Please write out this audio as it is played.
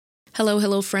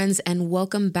Hello, friends, and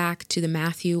welcome back to the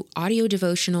Matthew audio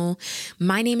devotional.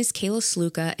 My name is Kayla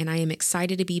Sluka, and I am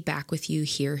excited to be back with you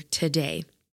here today.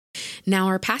 Now,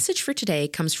 our passage for today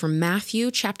comes from Matthew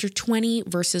chapter 20,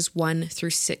 verses 1 through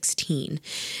 16,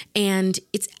 and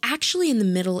it's actually in the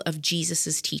middle of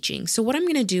Jesus's teaching. So what I'm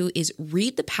going to do is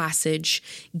read the passage,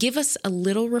 give us a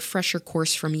little refresher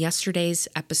course from yesterday's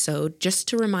episode, just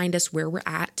to remind us where we're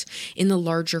at in the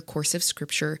larger course of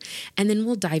Scripture, and then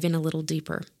we'll dive in a little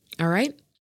deeper. All right,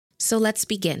 so let's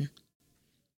begin.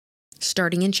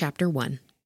 Starting in chapter 1.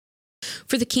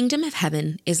 For the kingdom of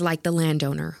heaven is like the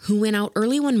landowner who went out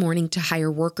early one morning to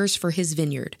hire workers for his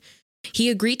vineyard. He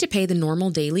agreed to pay the normal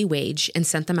daily wage and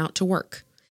sent them out to work.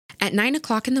 At 9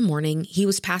 o'clock in the morning, he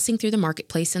was passing through the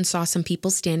marketplace and saw some people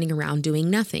standing around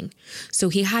doing nothing. So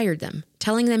he hired them,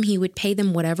 telling them he would pay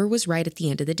them whatever was right at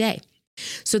the end of the day.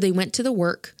 So they went to the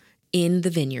work in the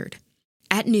vineyard.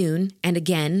 At noon, and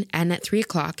again, and at 3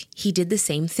 o'clock, he did the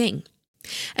same thing.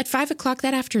 At 5 o'clock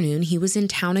that afternoon, he was in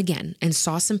town again and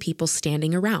saw some people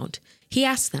standing around. He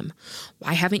asked them,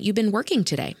 "Why haven't you been working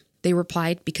today?" They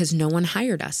replied, "Because no one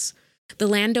hired us." The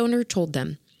landowner told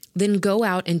them, "Then go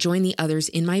out and join the others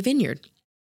in my vineyard."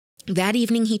 That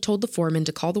evening, he told the foreman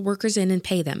to call the workers in and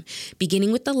pay them,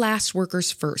 beginning with the last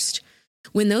workers first.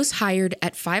 When those hired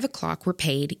at 5 o'clock were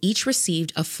paid, each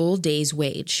received a full day's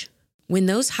wage. When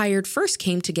those hired first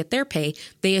came to get their pay,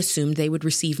 they assumed they would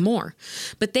receive more,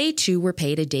 but they too were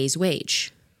paid a day's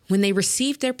wage. When they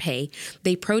received their pay,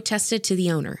 they protested to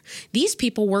the owner, "These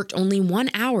people worked only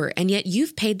 1 hour, and yet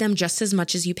you've paid them just as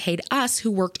much as you paid us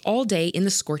who worked all day in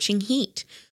the scorching heat."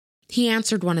 He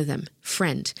answered one of them,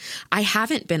 "Friend, I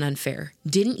haven't been unfair.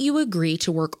 Didn't you agree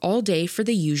to work all day for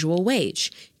the usual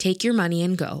wage? Take your money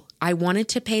and go. I wanted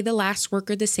to pay the last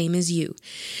worker the same as you.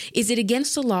 Is it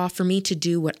against the law for me to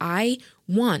do what I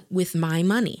want with my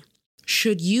money?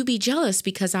 Should you be jealous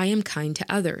because I am kind to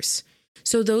others?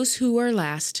 So those who are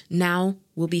last now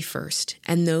will be first,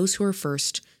 and those who are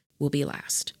first will be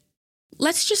last."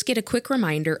 Let's just get a quick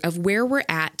reminder of where we're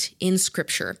at in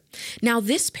Scripture. Now,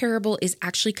 this parable is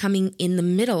actually coming in the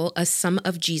middle of some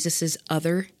of Jesus's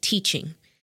other teaching.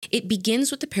 It begins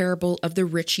with the parable of the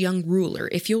rich young ruler.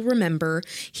 If you'll remember,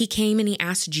 he came and he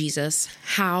asked Jesus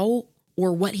how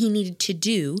or what he needed to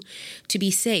do to be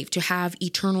saved, to have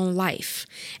eternal life.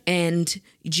 And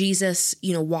Jesus,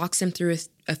 walks him through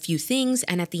a few things.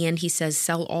 And at the end, he says,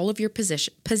 "Sell all of your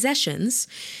possessions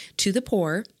to the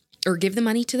poor, or give the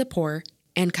money to the poor,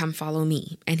 and come follow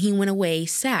me." And he went away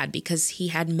sad because he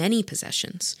had many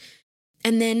possessions.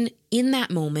 And then in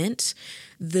that moment,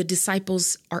 the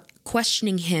disciples are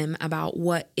questioning him about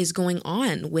what is going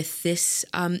on with this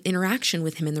interaction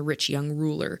with him and the rich young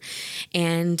ruler.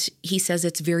 And he says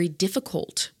it's very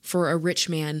difficult for a rich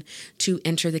man to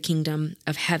enter the kingdom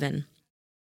of heaven.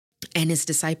 And his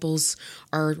disciples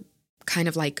are kind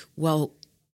of like, well,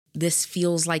 this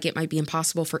feels like it might be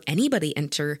impossible for anybody to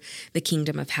enter the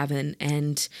kingdom of heaven.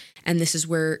 And this is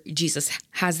where Jesus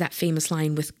has that famous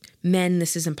line, "With men,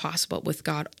 this is impossible. With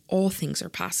God, all things are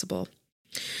possible."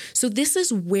 So this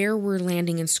is where we're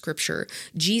landing in Scripture.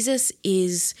 Jesus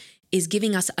is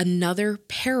giving us another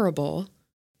parable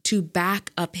to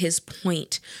back up his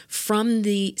point from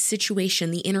the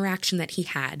situation, the interaction that he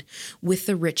had with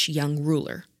the rich young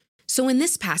ruler. So in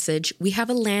this passage, we have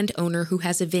a landowner who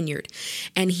has a vineyard,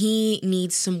 and he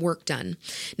needs some work done.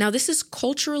 Now, this is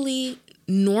culturally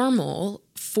normal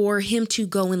for him to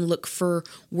go and look for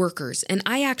workers. And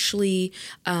I'm actually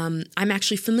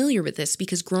familiar with this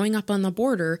because growing up on the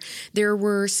border, there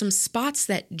were some spots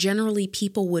that generally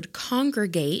people would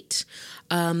congregate,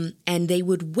 and they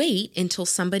would wait until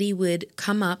somebody would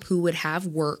come up who would have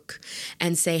work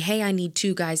and say, "Hey, I need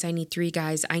 2 guys, I need 3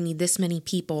 guys, I need this many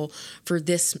people for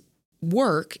this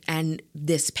work and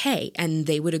this pay," and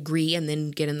they would agree and then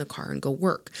get in the car and go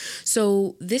work.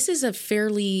 So this is a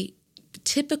fairly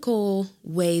typical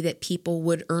way that people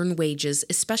would earn wages,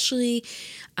 especially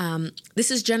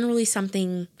this is generally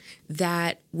something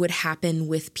that would happen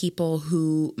with people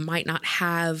who might not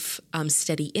have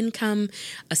steady income,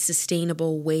 a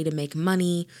sustainable way to make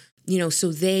money,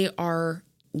 so they are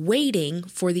waiting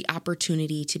for the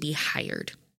opportunity to be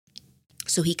hired.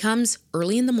 So he comes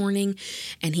early in the morning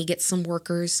and he gets some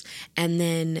workers, and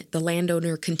then the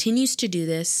landowner continues to do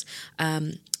this.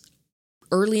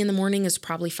 Early in the morning is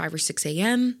probably 5 or 6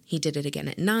 a.m. He did it again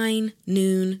at 9,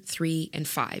 noon, 3, and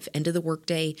 5. End of the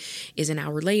workday is an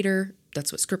hour later.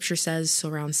 That's what Scripture says, so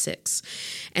around 6.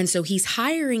 And so he's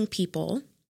hiring people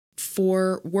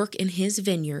for work in his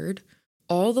vineyard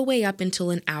all the way up until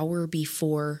an hour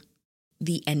before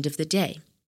the end of the day.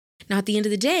 Now, at the end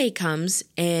of the day comes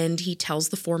and he tells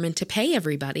the foreman to pay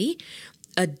everybody.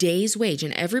 a day's wage,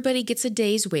 and everybody gets a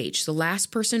day's wage. The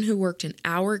last person who worked an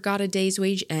hour got a day's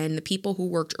wage, and the people who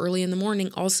worked early in the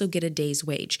morning also get a day's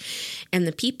wage. And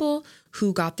the people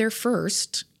who got there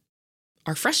first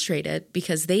are frustrated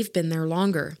because they've been there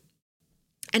longer.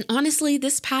 And honestly,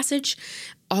 this passage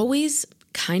always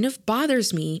kind of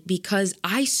bothers me because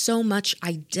I so much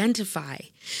identify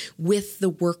with the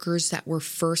workers that were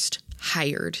first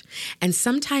hired. And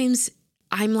sometimes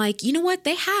I'm like, you know what?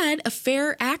 They had a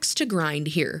fair axe to grind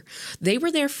here. They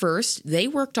were there first, they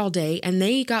worked all day, and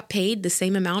they got paid the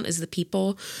same amount as the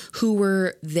people who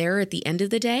were there at the end of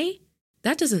the day.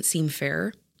 That doesn't seem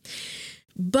fair.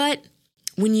 But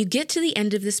when you get to the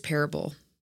end of this parable,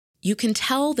 you can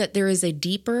tell that there's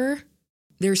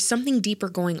something deeper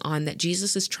going on that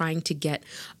Jesus is trying to get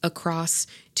across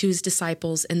to his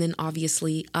disciples, and then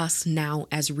obviously us now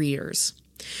as readers.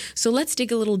 So let's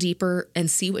dig a little deeper and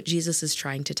see what Jesus is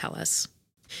trying to tell us.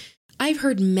 I've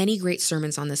heard many great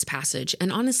sermons on this passage,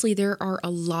 and honestly, there are a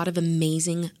lot of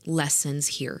amazing lessons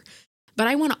here. But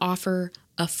I want to offer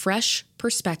a fresh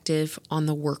perspective on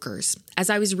the workers. As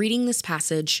I was reading this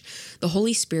passage, the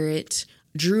Holy Spirit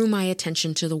drew my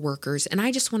attention to the workers, and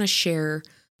I just want to share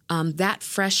that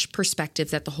fresh perspective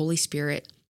that the Holy Spirit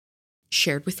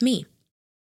shared with me.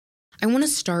 I want to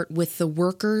start with the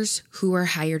workers who are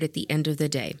hired at the end of the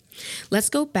day. Let's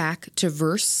go back to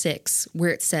verse 6,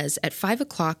 where it says, at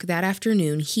 5:00 that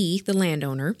afternoon, he, the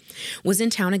landowner, was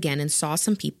in town again and saw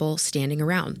some people standing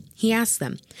around. He asked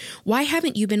them, "Why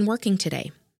haven't you been working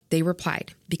today?" They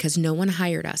replied, "Because no one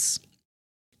hired us."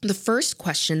 The first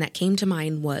question that came to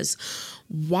mind was,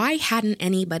 why hadn't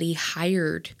anybody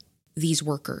hired these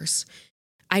workers?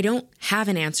 I don't have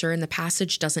an answer, and the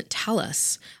passage doesn't tell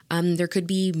us. There could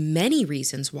be many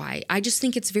reasons why. I just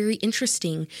think it's very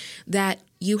interesting that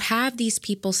you have these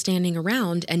people standing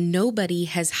around and nobody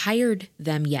has hired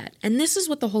them yet. And this is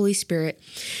what the Holy Spirit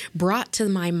brought to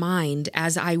my mind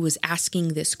as I was asking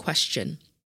this question.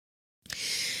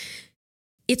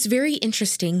 It's very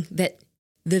interesting that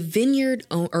the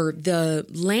the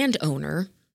landowner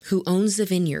who owns the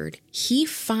vineyard, he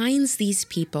finds these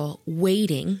people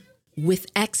waiting with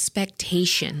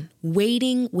expectation.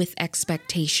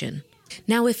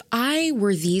 Now, if I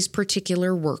were these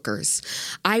particular workers,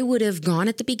 I would have gone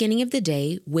at the beginning of the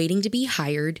day waiting to be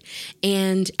hired.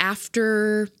 And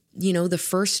after, the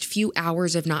first few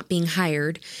hours of not being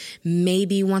hired,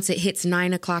 maybe once it hits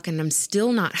 9:00 and I'm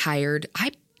still not hired,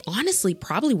 I honestly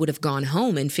probably would have gone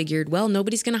home and figured, well,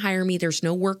 nobody's going to hire me. There's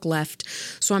no work left,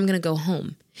 so I'm going to go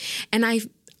home. And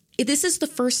this is the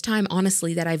first time,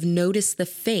 honestly, that I've noticed the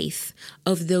faith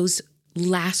of those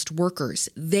last workers.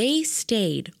 They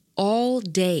stayed all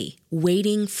day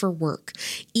waiting for work,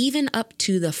 even up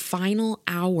to the final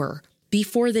hour.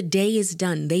 Before the day is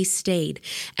done, they stayed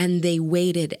and they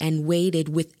waited and waited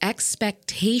with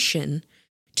expectation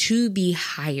to be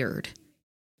hired.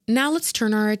 Now let's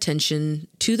turn our attention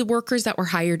to the workers that were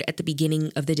hired at the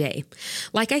beginning of the day.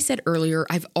 Like I said earlier,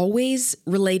 I've always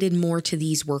related more to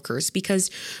these workers because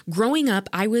growing up,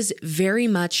 I was very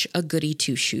much a goody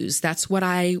two-shoes. That's what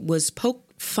I was poked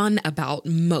fun about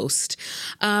most.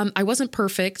 I wasn't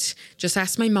perfect. Just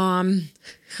ask my mom.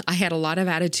 I had a lot of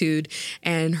attitude,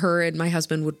 and her and my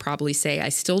husband would probably say I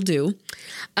still do.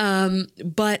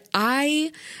 But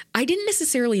I didn't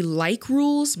necessarily like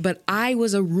rules, but I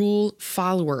was a rule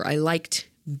follower. I liked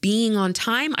being on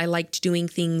time. I liked doing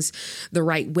things the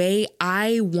right way.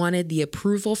 I wanted the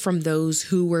approval from those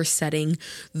who were setting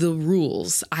the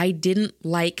rules. I didn't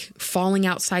like falling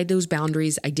outside those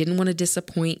boundaries. I didn't want to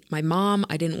disappoint my mom.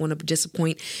 I didn't want to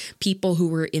disappoint people who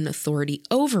were in authority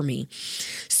over me.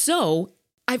 So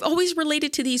I've always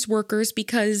related to these workers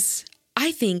because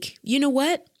I think, you know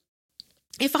what?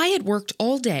 If I had worked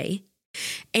all day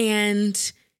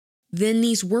and then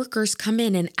these workers come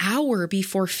in an hour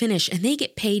before finish and they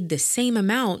get paid the same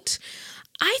amount,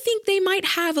 I think they might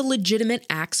have a legitimate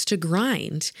axe to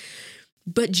grind.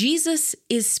 But Jesus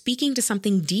is speaking to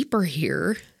something deeper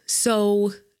here.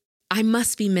 So I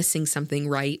must be missing something,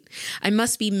 right? I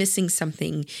must be missing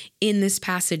something in this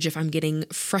passage if I'm getting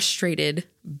frustrated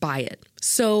by it.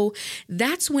 So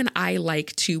that's when I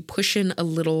like to push in a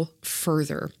little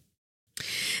further.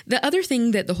 The other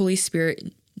thing that the Holy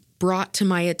Spirit brought to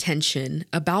my attention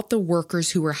about the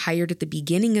workers who were hired at the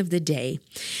beginning of the day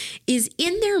is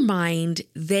in their mind,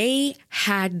 they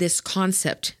had this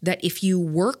concept that if you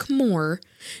work more,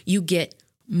 you get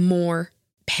more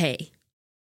pay,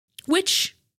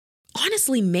 which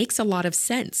honestly makes a lot of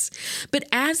sense. But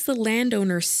as the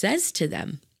landowner says to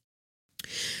them,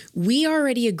 we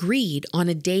already agreed on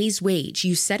a day's wage.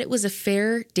 You said it was a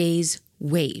fair day's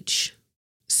wage.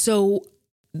 So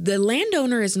The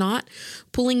landowner is not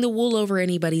pulling the wool over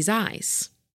anybody's eyes.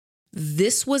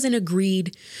 This was an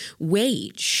agreed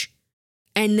wage.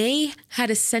 And they had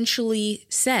essentially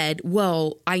said,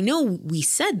 well, I know we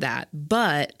said that,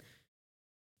 but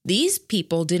these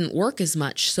people didn't work as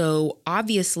much. So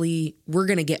obviously we're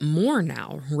going to get more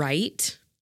now, right?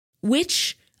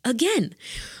 Which, again,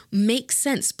 makes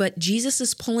sense. But Jesus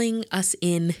is pulling us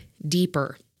in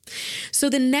deeper. So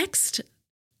the next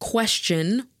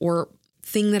question or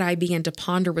thing that I began to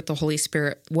ponder with the Holy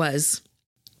Spirit was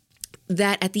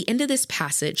that at the end of this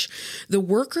passage, the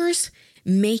workers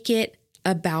make it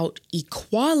about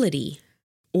equality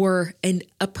or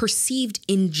a perceived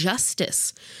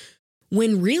injustice,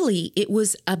 when really it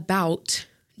was about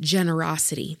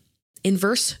generosity. In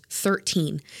verse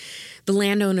 13, the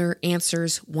landowner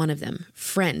answers one of them,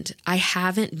 "Friend, I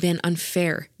haven't been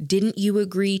unfair. Didn't you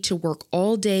agree to work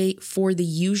all day for the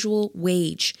usual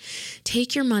wage?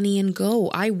 Take your money and go.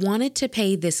 I wanted to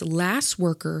pay this last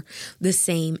worker the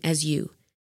same as you.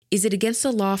 Is it against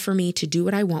the law for me to do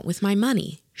what I want with my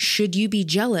money? Should you be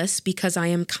jealous because I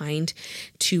am kind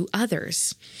to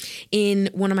others?"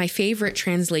 In one of my favorite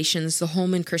translations, the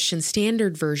Holman Christian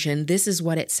Standard Version, this is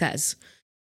what it says.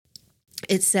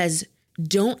 It says,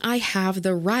 "Don't I have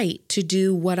the right to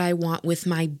do what I want with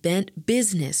my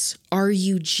business? Are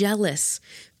you jealous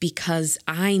because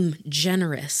I'm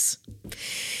generous?"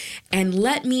 And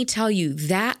let me tell you,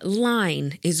 that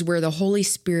line is where the Holy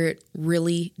Spirit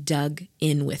really dug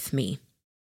in with me.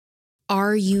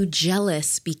 Are you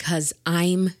jealous because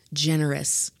I'm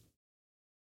generous?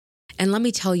 And let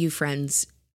me tell you, friends,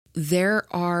 there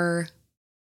are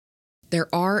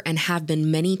and have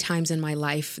been many times in my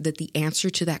life that the answer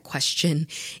to that question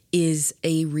is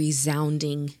a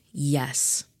resounding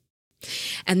yes.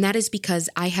 And that is because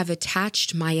I have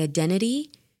attached my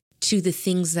identity to the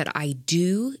things that I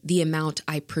do, the amount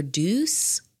I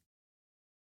produce.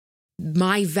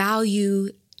 My value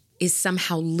is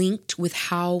somehow linked with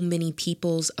how many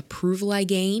people's approval I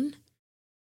gain.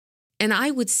 And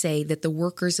I would say that the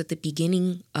workers at the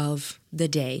beginning of the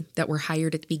day, that were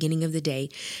hired at the beginning of the day,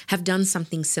 have done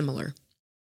something similar,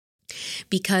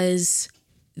 because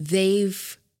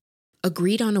they've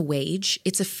agreed on a wage.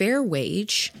 It's a fair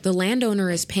wage. The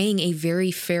landowner is paying a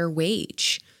very fair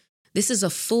wage. This is a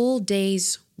full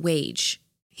day's wage.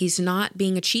 He's not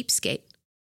being a cheapskate.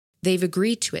 They've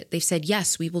agreed to it. They've said,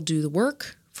 yes, we will do the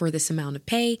work for this amount of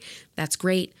pay. That's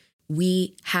great.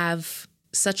 We have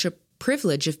such a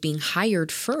privilege of being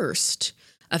hired first,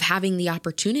 of having the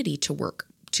opportunity to work,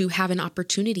 to have an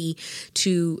opportunity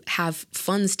to have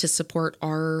funds to support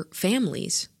our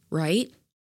families, right?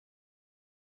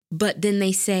 But then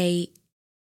they say,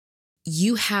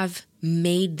 you have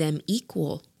made them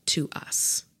equal to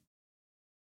us.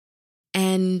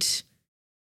 And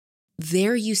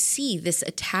there you see this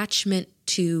attachment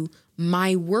to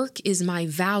my work is my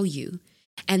value.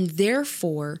 And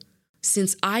therefore,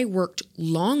 since I worked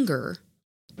longer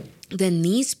than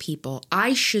these people,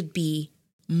 I should be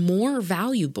more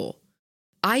valuable.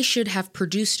 I should have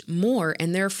produced more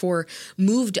and therefore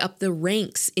moved up the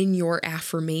ranks in your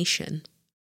affirmation.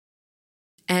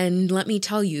 And let me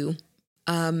tell you,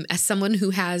 as someone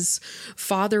who has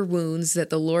father wounds that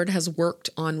the Lord has worked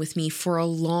on with me for a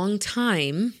long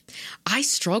time, I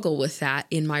struggle with that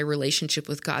in my relationship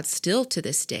with God still to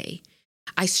this day.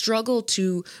 I struggle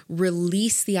to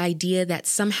release the idea that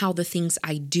somehow the things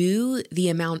I do, the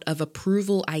amount of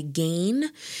approval I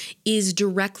gain, is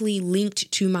directly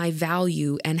linked to my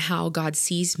value and how God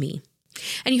sees me.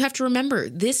 And you have to remember,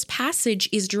 this passage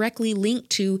is directly linked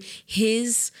to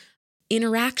his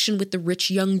interaction with the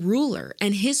rich young ruler.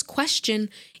 And his question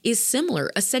is similar.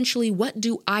 Essentially, what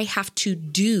do I have to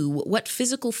do? What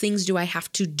physical things do I have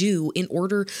to do in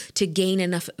order to gain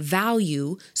enough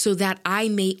value so that I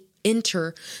may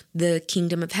enter the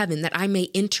kingdom of heaven, that I may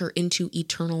enter into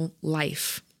eternal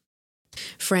life?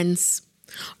 Friends,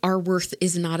 our worth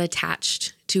is not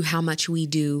attached to how much we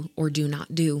do or do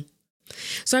not do.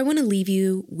 So I want to leave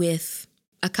you with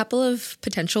a couple of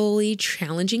potentially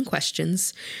challenging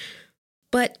questions.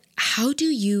 But how do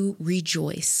you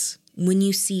rejoice when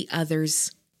you see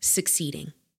others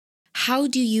succeeding? How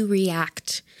do you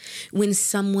react when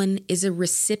someone is a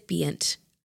recipient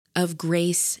of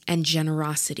grace and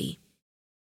generosity?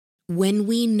 When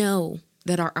we know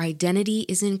that our identity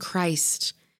is in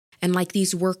Christ, and like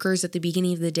these workers at the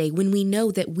beginning of the day, when we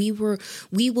know that we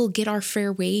will get our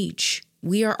fair wage,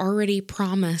 we are already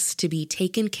promised to be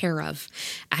taken care of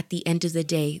at the end of the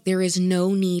day. There is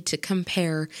no need to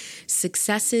compare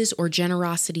successes or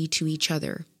generosity to each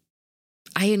other.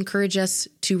 I encourage us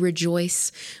to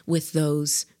rejoice with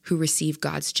those who receive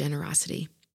God's generosity.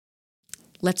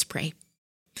 Let's pray.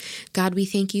 God, we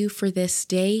thank you for this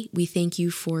day. We thank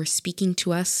you for speaking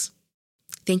to us.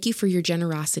 Thank you for your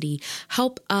generosity.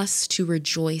 Help us to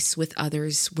rejoice with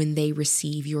others when they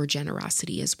receive your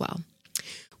generosity as well.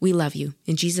 We love you.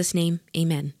 In Jesus' name,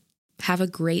 amen. Have a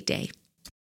great day.